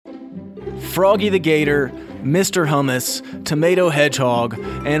Froggy the Gator, Mr. Hummus, Tomato Hedgehog,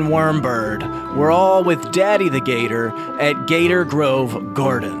 and Wormbird were all with Daddy the Gator at Gator Grove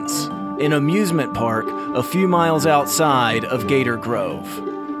Gardens, an amusement park a few miles outside of Gator Grove.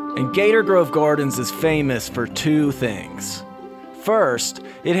 And Gator Grove Gardens is famous for two things. First,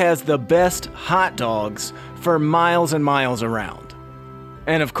 it has the best hot dogs for miles and miles around.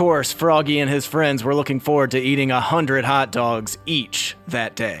 And of course, Froggy and his friends were looking forward to eating 100 hot dogs each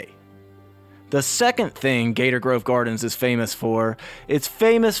that day. The second thing Gator Grove Gardens is famous for,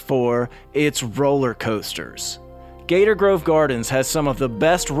 it's roller coasters. Gator Grove Gardens has some of the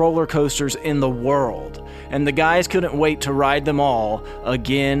best roller coasters in the world, and the guys couldn't wait to ride them all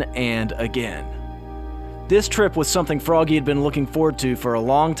again and again. This trip was something Froggy had been looking forward to for a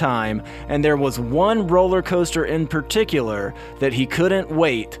long time, and there was one roller coaster in particular that he couldn't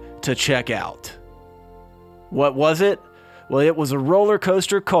wait to check out. What was it? Well, it was a roller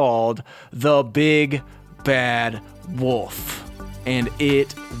coaster called the Big Bad Wolf, and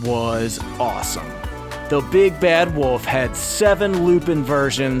it was awesome. The Big Bad Wolf had 7 loop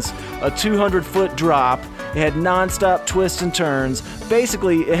inversions, a 200-foot drop. It had non-stop twists and turns.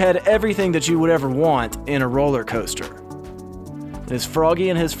 Basically, it had everything that you would ever want in a roller coaster. As Froggy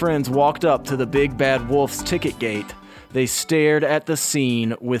and his friends walked up to the Big Bad Wolf's ticket gate, they stared at the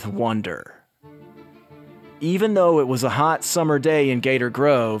scene with wonder. Even though it was a hot summer day in Gator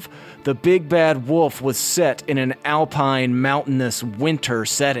Grove, the Big Bad Wolf was set in an alpine, mountainous winter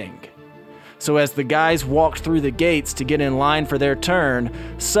setting. So as the guys walked through the gates to get in line for their turn,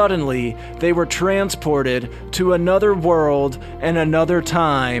 suddenly they were transported to another world and another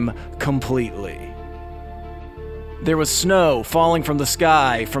time completely. There was snow falling from the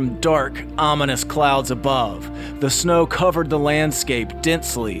sky from dark, ominous clouds above. The snow covered the landscape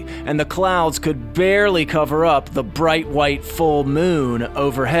densely, and the clouds could barely cover up the bright white full moon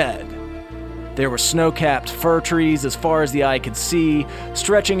overhead. There were snow-capped fir trees as far as the eye could see,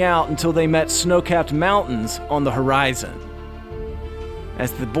 stretching out until they met snow-capped mountains on the horizon.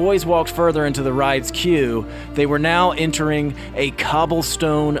 As the boys walked further into the ride's queue, they were now entering a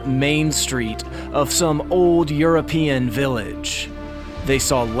cobblestone main street of some old European village. They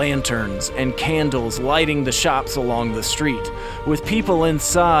saw lanterns and candles lighting the shops along the street, with people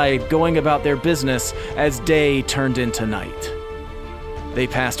inside going about their business as day turned into night. They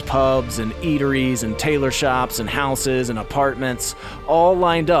passed pubs and eateries and tailor shops and houses and apartments, all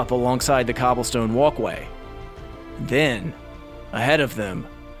lined up alongside the cobblestone walkway. Then, ahead of them,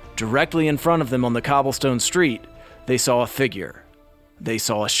 directly in front of them on the cobblestone street, they saw a figure. They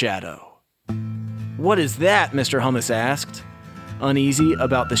saw a shadow. "What is that?" Mr. Hummus asked, uneasy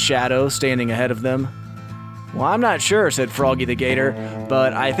about the shadow standing ahead of them. "Well, I'm not sure," said Froggy the Gator,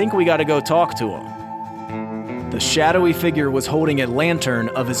 "but I think we gotta go talk to him." The shadowy figure was holding a lantern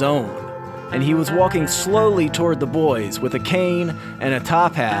of his own, and he was walking slowly toward the boys with a cane and a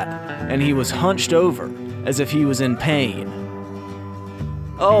top hat, and he was hunched over as if he was in pain.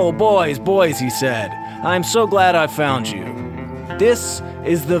 "Oh, boys, he said, "I'm so glad I found you. This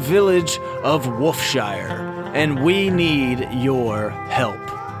is the village of Wolfshire, and we need your help."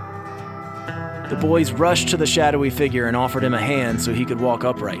 The boys rushed to the shadowy figure and offered him a hand so he could walk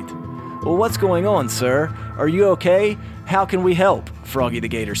upright. "Well, what's going on, sir? Are you okay? How can we help?" Froggy the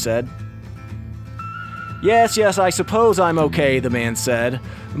Gator said. Yes, I suppose I'm okay," the man said.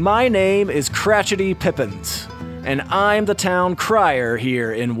 "My name is Cratchity Pippins, and I'm the town crier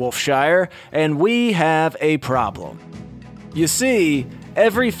here in Wolfshire, and we have a problem. You see,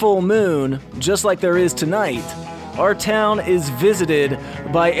 every full moon, just like there is tonight, our town is visited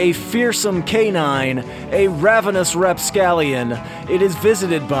by a fearsome canine, a ravenous rapscallion. It is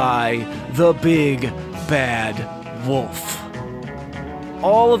visited by the Big Bad Wolf.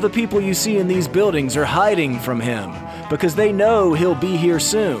 All of the people you see in these buildings are hiding from him because they know he'll be here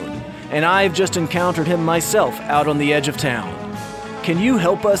soon, and I've just encountered him myself out on the edge of town. Can you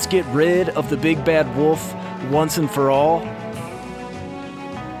help us get rid of the Big Bad Wolf once and for all?"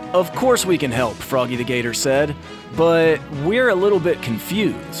 "Of course we can help," Froggy the Gator said, "but we're a little bit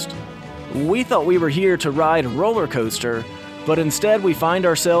confused. We thought we were here to ride a roller coaster, but instead we find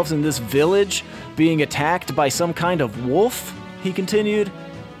ourselves in this village being attacked by some kind of wolf," he continued.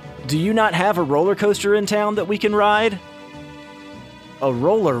 "Do you not have a roller coaster in town that we can ride?" "A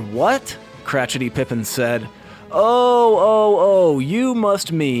roller what?" Cratchity Pippin said. Oh, you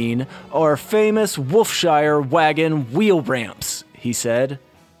must mean our famous Wolfshire wagon wheel ramps," he said.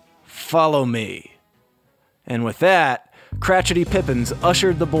 "Follow me." And with that, Cratchity Pippins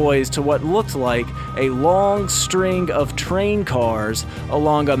ushered the boys to what looked like a long string of train cars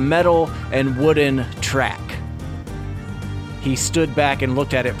along a metal and wooden track. He stood back and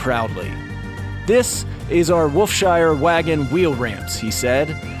looked at it proudly. "This is our Wolfshire wagon wheel ramps," he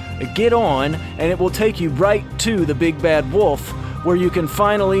said. "Get on, and it will take you right to the big bad wolf, where you can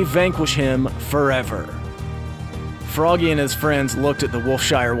finally vanquish him forever." Froggy and his friends looked at the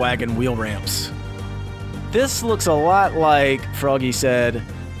Wolfshire wagon wheel ramps. "This looks a lot like," Froggy said,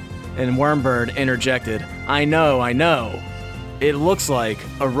 and Wormbird interjected, I know. It looks like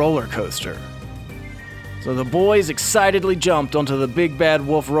a roller coaster." So the boys excitedly jumped onto the Big Bad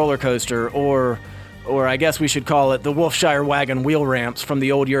Wolf roller coaster, or I guess we should call it the Wolfshire wagon wheel ramps from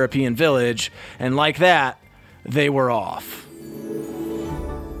the old European village, and like that, they were off.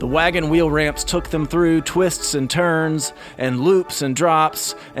 The wagon wheel ramps took them through twists and turns, and loops and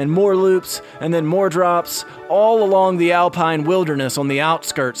drops, and more loops, and then more drops, all along the alpine wilderness on the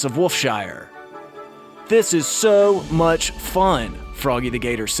outskirts of Wolfshire. "This is so much fun," Froggy the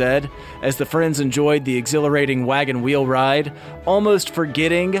Gator said, as the friends enjoyed the exhilarating wagon wheel ride, almost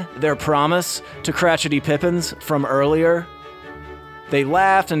forgetting their promise to Cratchity Pippins from earlier. They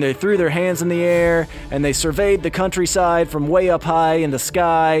laughed and they threw their hands in the air, and they surveyed the countryside from way up high in the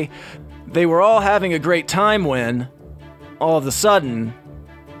sky. They were all having a great time when, all of a sudden,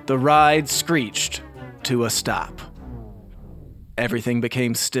 the ride screeched to a stop. Everything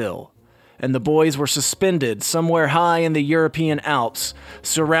became still, and the boys were suspended somewhere high in the European Alps,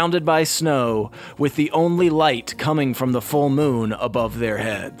 surrounded by snow, with the only light coming from the full moon above their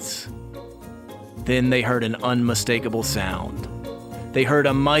heads. Then they heard an unmistakable sound. They heard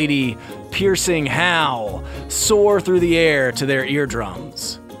a mighty, piercing howl soar through the air to their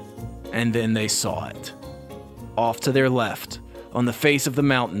eardrums. And then they saw it. Off to their left, on the face of the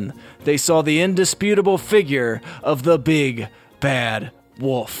mountain, they saw the indisputable figure of the Big Bad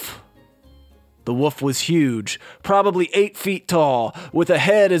Wolf. The wolf was huge, probably 8 feet tall, with a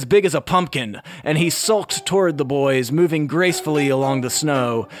head as big as a pumpkin, and he sulked toward the boys, moving gracefully along the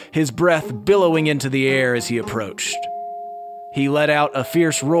snow, his breath billowing into the air as he approached. He let out a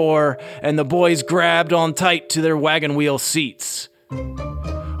fierce roar, and the boys grabbed on tight to their wagon wheel seats.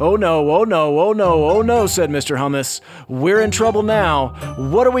 "Oh no, said Mr. Hummus. "We're in trouble now.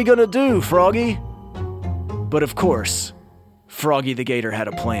 What are we gonna do, Froggy?" But of course, Froggy the Gator had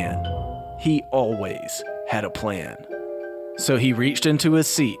a plan. He always had a plan. So he reached into his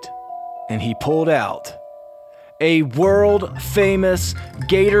seat, and he pulled out a world-famous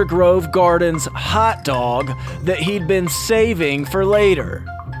Gator Grove Gardens hot dog that he'd been saving for later.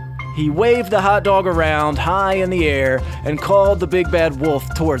 He waved the hot dog around high in the air and called the Big Bad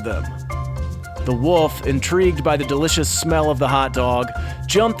Wolf toward them. The wolf, intrigued by the delicious smell of the hot dog,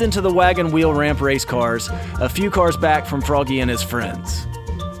 jumped into the wagon wheel ramp race cars, a few cars back from Froggy and his friends.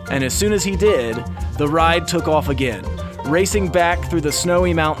 And as soon as he did, the ride took off again, racing back through the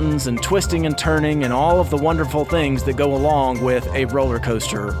snowy mountains and twisting and turning and all of the wonderful things that go along with a roller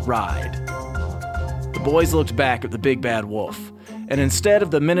coaster ride. The boys looked back at the Big Bad Wolf, and instead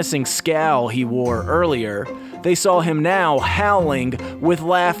of the menacing scowl he wore earlier, they saw him now howling with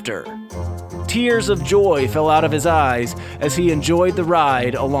laughter. Tears of joy fell out of his eyes as he enjoyed the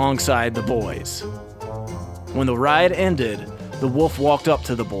ride alongside the boys. When the ride ended, the wolf walked up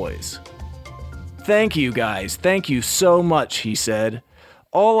to the boys. "Thank you, guys. Thank you so much," he said.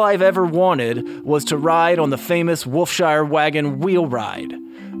 "All I've ever wanted was to ride on the famous Wolfshire wagon wheel ride.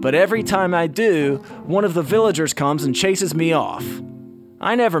 But every time I do, one of the villagers comes and chases me off.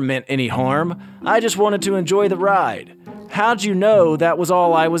 I never meant any harm. I just wanted to enjoy the ride. How'd you know that was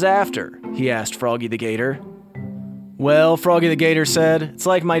all I was after?" he asked Froggy the Gator. "Well," Froggy the Gator said, "it's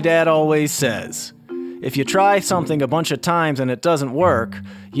like my dad always says. If you try something a bunch of times and it doesn't work,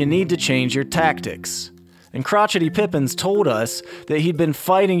 you need to change your tactics. And Cratchity Pippins told us that he'd been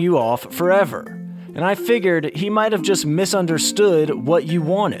fighting you off forever, and I figured he might have just misunderstood what you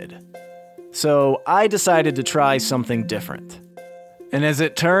wanted. So I decided to try something different. And as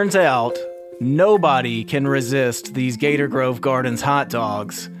it turns out, nobody can resist these Gator Grove Gardens hot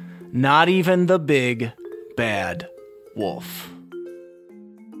dogs, not even the Big Bad Wolf."